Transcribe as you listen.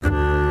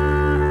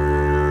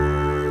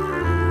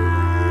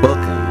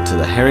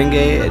the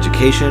Haringey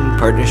Education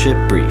Partnership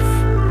Brief.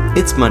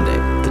 It's Monday,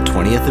 the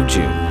 20th of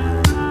June.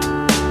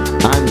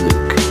 I'm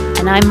Luke.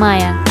 And I'm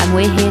Maya, and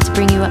we're here to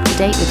bring you up to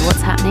date with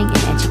what's happening in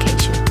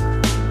education.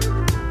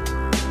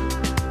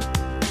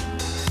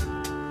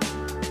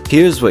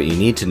 Here's what you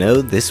need to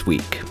know this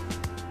week.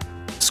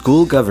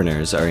 School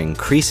governors are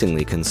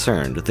increasingly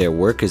concerned their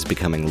work is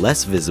becoming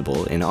less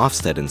visible in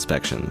Ofsted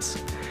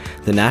inspections.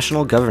 The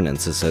National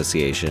Governance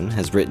Association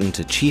has written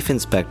to Chief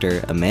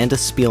Inspector Amanda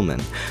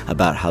Spielman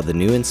about how the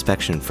new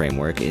inspection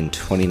framework in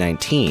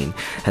 2019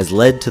 has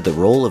led to the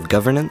role of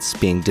governance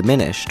being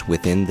diminished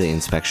within the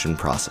inspection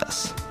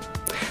process.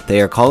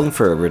 They are calling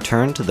for a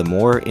return to the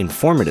more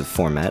informative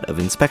format of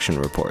inspection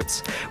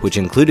reports, which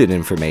included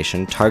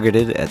information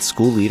targeted at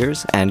school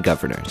leaders and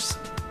governors.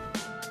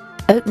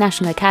 Oak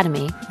National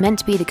Academy, meant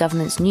to be the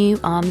government's new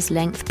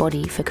arm's-length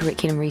body for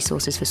curriculum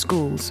resources for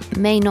schools,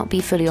 may not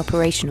be fully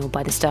operational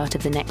by the start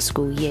of the next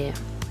school year.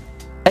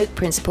 Oak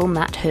Principal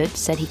Matt Hood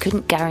said he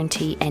couldn't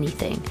guarantee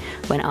anything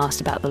when asked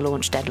about the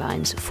launch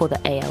deadlines for the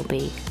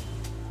ALB.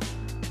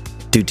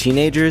 Do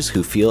teenagers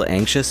who feel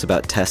anxious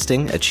about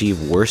testing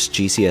achieve worse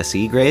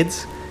GCSE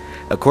grades?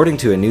 According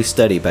to a new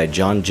study by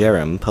John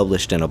Jerem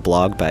published in a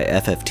blog by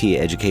FFT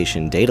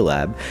Education Data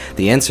Lab,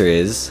 the answer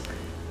is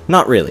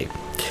not really.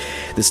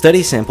 The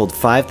study sampled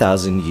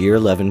 5,000 Year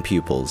 11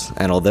 pupils,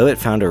 and although it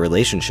found a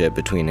relationship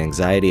between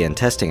anxiety and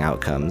testing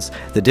outcomes,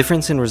 the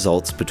difference in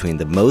results between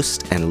the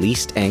most and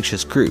least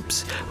anxious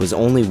groups was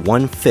only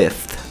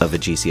 1/5 of a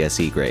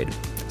GCSE grade,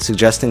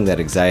 suggesting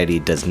that anxiety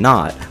does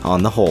not,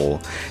 on the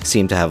whole,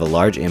 seem to have a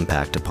large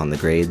impact upon the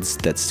grades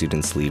that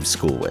students leave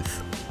school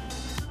with.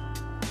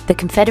 The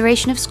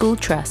Confederation of School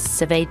Trusts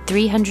surveyed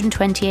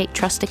 328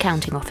 trust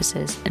accounting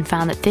officers and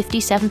found that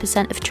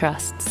 57% of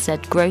trusts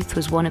said growth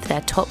was one of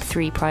their top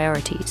 3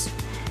 priorities.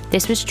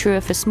 This was truer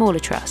for smaller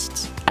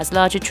trusts, as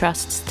larger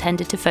trusts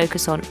tended to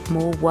focus on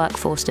more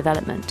workforce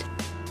development.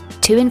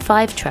 2 in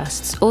 5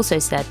 trusts also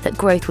said that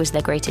growth was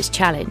their greatest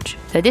challenge,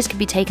 though this could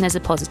be taken as a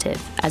positive,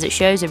 as it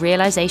shows a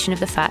realization of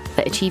the fact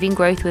that achieving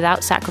growth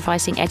without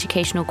sacrificing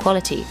educational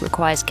quality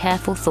requires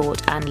careful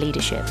thought and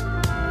leadership.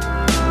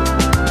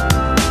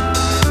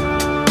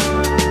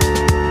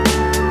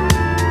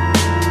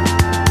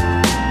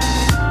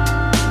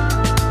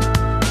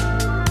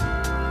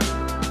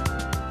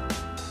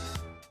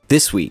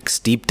 This week's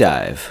Deep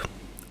Dive,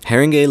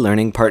 Haringey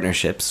Learning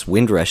Partnership's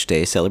Windrush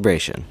Day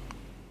celebration.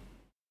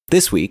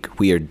 This week,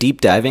 we are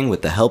deep diving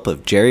with the help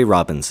of Jerry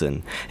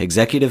Robinson,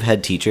 Executive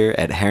Head Teacher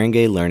at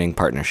Haringey Learning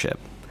Partnership.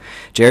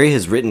 Jerry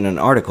has written an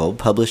article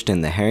published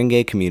in the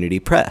Haringey Community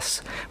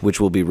Press, which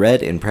will be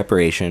read in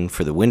preparation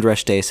for the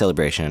Windrush Day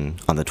celebration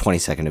on the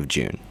 22nd of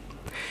June.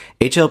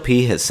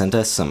 HLP has sent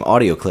us some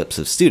audio clips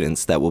of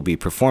students that will be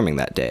performing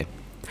that day.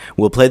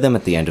 We'll play them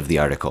at the end of the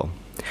article.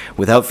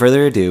 Without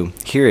further ado,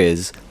 here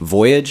is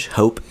Voyage,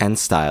 Hope, and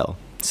Style,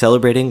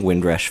 Celebrating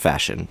Windrush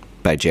Fashion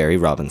by Jerry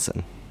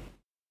Robinson.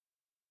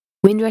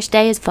 Windrush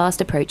Day is fast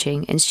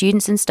approaching, and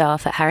students and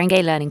staff at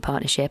Haringey Learning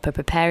Partnership are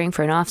preparing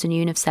for an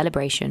afternoon of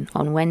celebration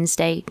on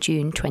Wednesday,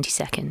 June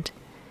 22nd.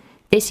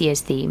 This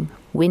year's theme,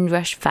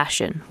 Windrush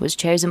Fashion, was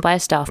chosen by a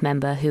staff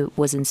member who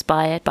was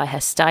inspired by her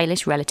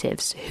stylish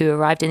relatives who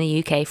arrived in the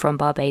UK from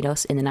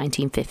Barbados in the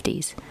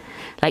 1950s.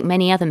 Like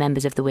many other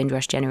members of the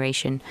Windrush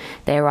generation,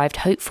 they arrived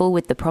hopeful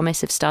with the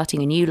promise of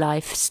starting a new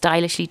life,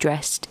 stylishly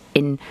dressed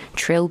in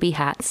trilby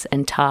hats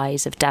and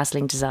ties of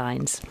dazzling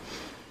designs.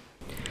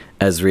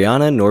 As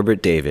Rihanna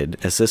Norbert David,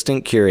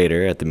 Assistant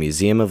Curator at the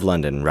Museum of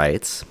London,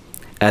 writes,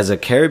 as a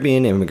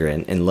Caribbean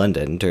immigrant in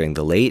London during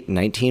the late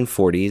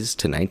 1940s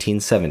to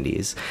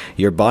 1970s,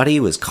 your body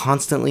was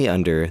constantly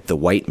under the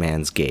white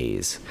man's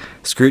gaze,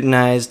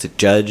 scrutinized,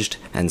 judged,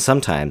 and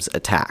sometimes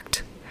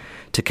attacked.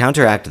 To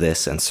counteract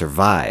this and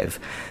survive,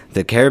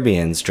 the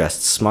Caribbeans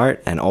dressed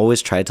smart and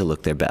always tried to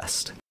look their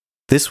best.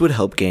 This would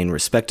help gain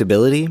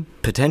respectability,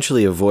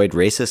 potentially avoid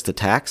racist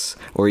attacks,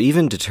 or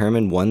even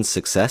determine one's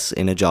success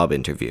in a job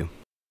interview.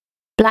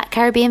 Black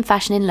Caribbean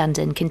fashion in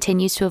London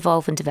continues to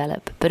evolve and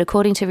develop, but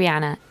according to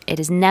Rihanna, it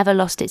has never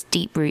lost its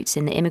deep roots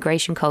in the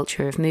immigration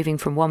culture of moving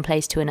from one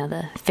place to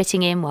another,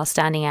 fitting in while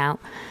standing out,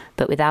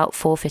 but without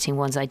forfeiting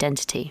one's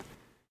identity.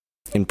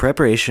 In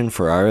preparation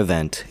for our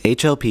event,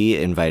 HLP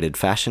invited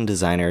fashion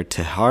designer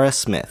Tahara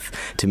Smith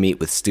to meet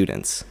with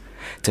students.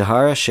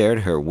 Tahara shared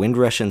her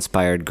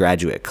Windrush-inspired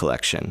graduate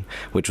collection,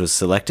 which was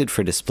selected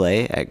for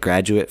display at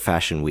Graduate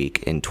Fashion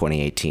Week in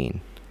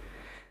 2018.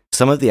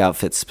 Some of the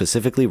outfits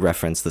specifically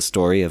reference the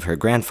story of her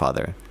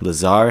grandfather,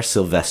 Lazare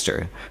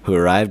Sylvester, who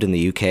arrived in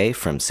the UK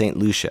from St.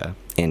 Lucia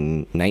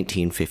in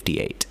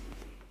 1958.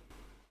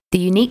 The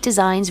unique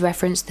designs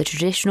reference the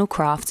traditional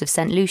crafts of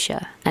St.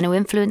 Lucia and are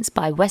influenced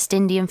by West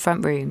Indian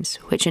front rooms,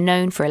 which are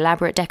known for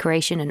elaborate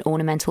decoration and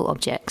ornamental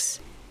objects.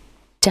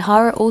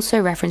 Tahara also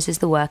references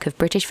the work of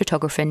British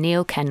photographer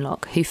Neil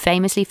Kenlock, who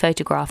famously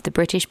photographed the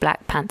British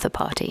Black Panther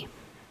Party.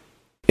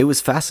 It was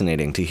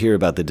fascinating to hear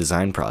about the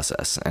design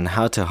process and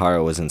how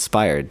Tahara was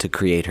inspired to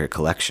create her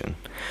collection.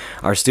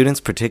 Our students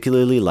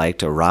particularly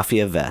liked a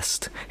raffia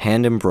vest,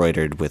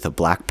 hand-embroidered with a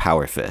black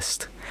power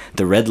fist,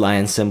 the red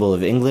lion symbol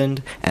of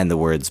England, and the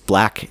words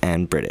Black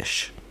and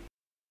British.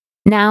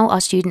 Now our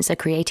students are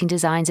creating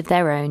designs of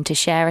their own to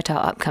share at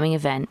our upcoming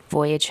event,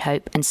 Voyage,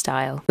 Hope and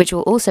Style, which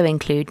will also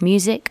include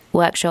music,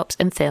 workshops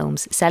and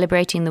films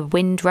celebrating the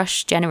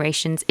Windrush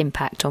generation's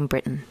impact on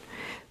Britain.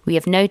 We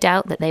have no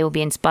doubt that they will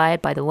be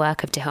inspired by the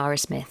work of Tahara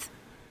Smith.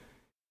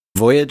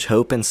 Voyage,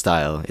 Hope and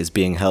Style is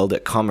being held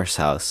at Commerce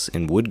House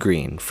in Wood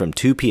Green from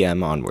 2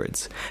 p.m.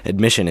 onwards.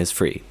 Admission is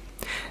free.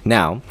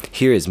 Now,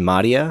 here is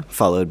Madia,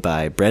 followed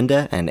by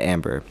Brenda and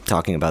Amber,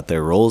 talking about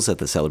their roles at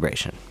the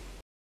celebration.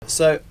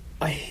 So,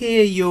 I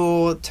hear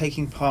you're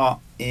taking part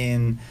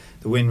in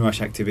the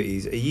Windrush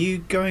activities. Are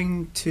you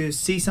going to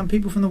see some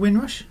people from the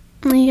Windrush?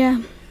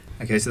 Yeah.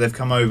 Okay, so they've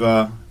come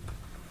over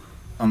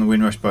on the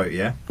Windrush boat,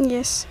 yeah?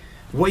 Yes.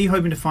 What are you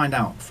hoping to find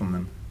out from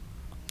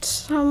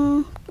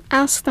them?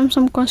 Ask them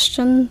some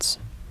questions.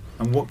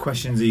 And what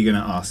questions are you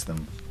going to ask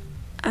them?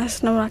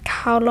 Ask them like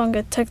how long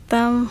it took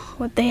them.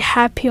 Were they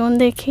happy when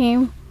they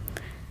came?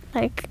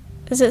 Like,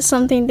 is it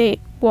something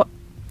did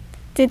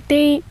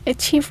they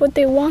achieve what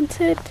they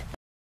wanted?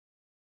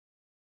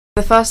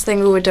 The first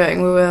thing we were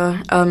doing, we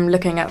were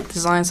looking at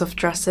designs of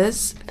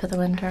dresses for the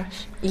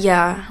Windrush.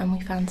 Yeah. And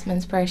we found some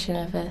inspiration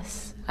of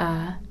this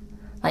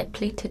like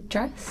pleated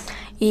dress.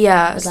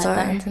 Yeah, with, like, so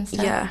buttons and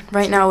stuff. yeah,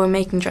 right now we're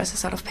making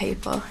dresses out of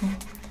paper.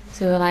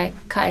 So we were like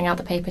cutting out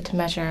the paper to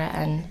measure it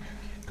and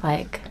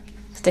like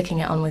sticking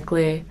it on with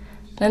glue.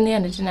 And in the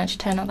end it didn't actually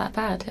turn out that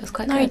bad. It was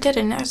quite good. No, it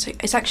didn't.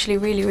 It's actually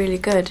really, really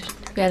good.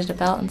 We added a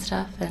belt and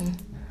stuff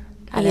and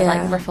added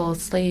like ruffled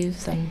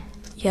sleeves and...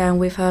 Yeah, and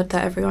we've heard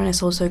that everyone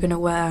is also going to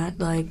wear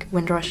like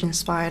Windrush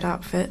inspired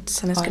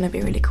outfits and it's going to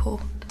be really cool.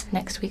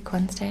 Next week,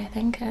 Wednesday, I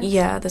think.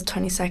 Yeah, the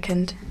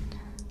 22nd. And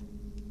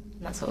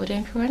that's what we're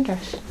doing for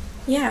Windrush.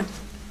 Yeah.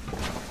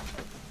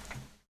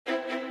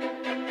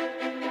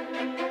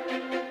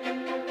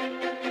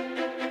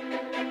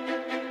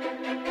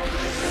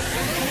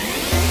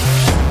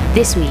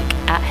 This week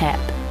at HEP,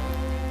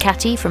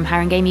 Catty from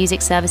Haringey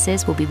Music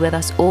Services will be with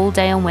us all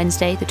day on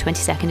Wednesday, the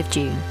 22nd of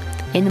June.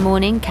 In the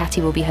morning,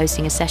 Catty will be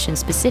hosting a session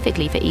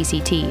specifically for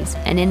ECTs,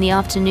 and in the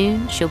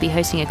afternoon, she'll be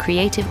hosting a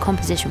creative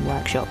composition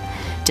workshop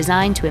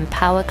designed to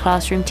empower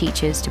classroom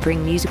teachers to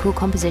bring musical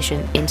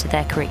composition into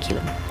their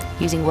curriculum,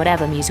 using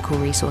whatever musical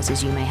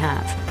resources you may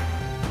have.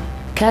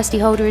 Kirsty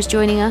Holder is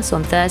joining us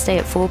on Thursday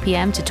at 4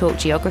 p.m. to talk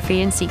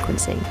geography and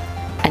sequencing.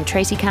 And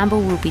Tracy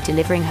Campbell will be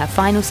delivering her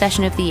final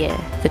session of the year.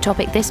 The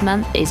topic this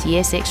month is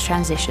Year 6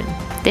 Transition.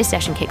 This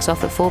session kicks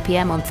off at 4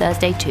 p.m. on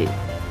Thursday too.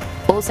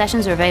 All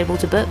sessions are available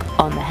to book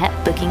on the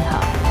HEP Booking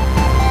Hub.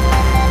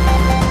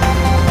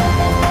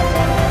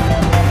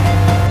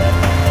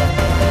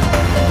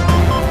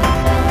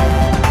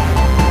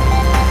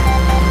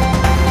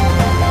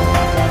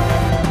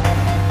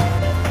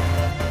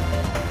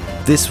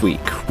 This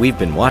week, we've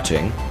been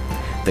watching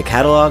the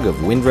catalogue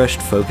of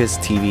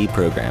Windrush-focused TV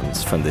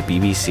programs from the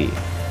BBC.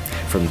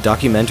 From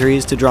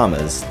documentaries to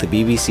dramas, the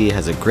BBC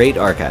has a great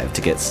archive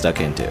to get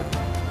stuck into.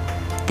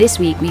 This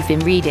week we've been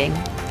reading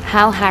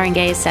How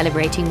Haringey is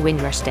Celebrating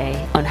Windrush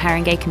Day on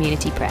Haringey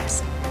Community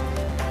Press.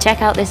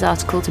 Check out this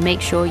article to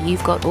make sure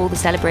you've got all the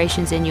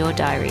celebrations in your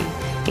diary,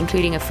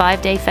 including a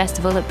 5-day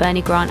festival at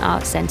Bernie Grant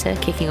Arts Centre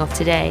kicking off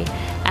today,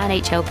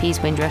 and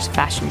HLP's Windrush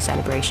Fashion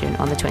Celebration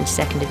on the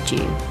 22nd of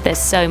June. There's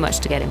so much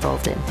to get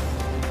involved in.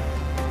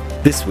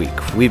 This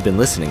week, we've been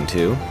listening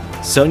to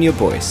Sonia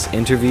Boyce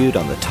interviewed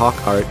on the Talk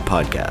Art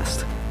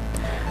podcast.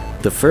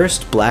 The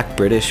first Black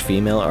British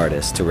female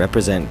artist to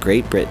represent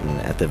Great Britain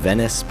at the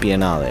Venice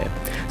Biennale,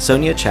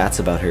 Sonia chats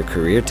about her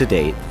career to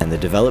date and the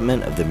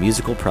development of the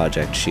musical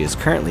project she is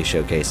currently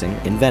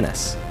showcasing in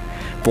Venice.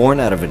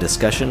 Born out of a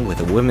discussion with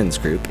a women's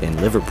group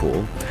in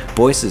Liverpool,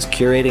 Boyce is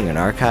curating an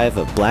archive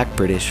of Black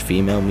British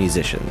female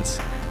musicians.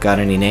 Got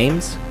any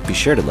names? Be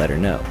sure to let her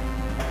know.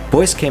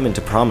 Boyce came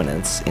into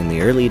prominence in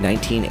the early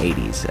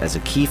 1980s as a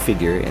key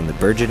figure in the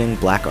burgeoning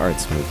black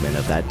arts movement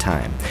of that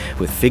time,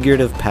 with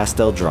figurative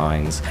pastel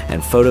drawings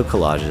and photo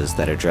collages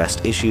that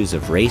addressed issues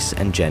of race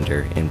and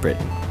gender in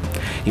Britain.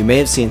 You may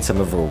have seen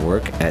some of her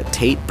work at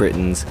Tate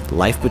Britain's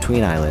Life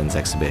Between Islands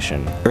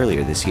exhibition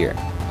earlier this year.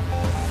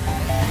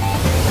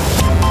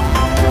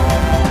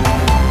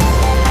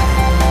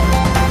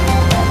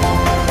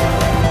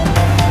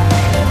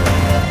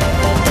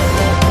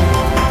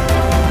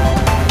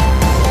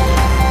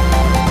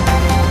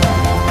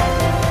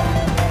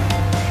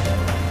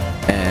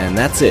 And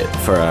that's it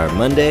for our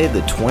Monday,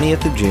 the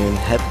 20th of June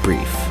HEP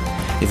Brief.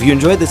 If you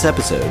enjoyed this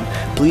episode,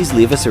 please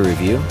leave us a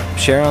review,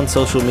 share on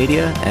social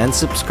media, and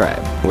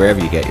subscribe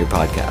wherever you get your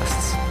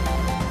podcasts.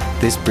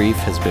 This brief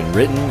has been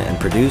written and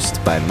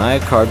produced by Maya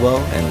Cardwell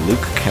and Luke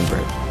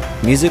Kemper.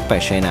 Music by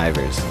Shane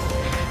Ivers.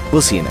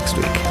 We'll see you next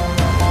week.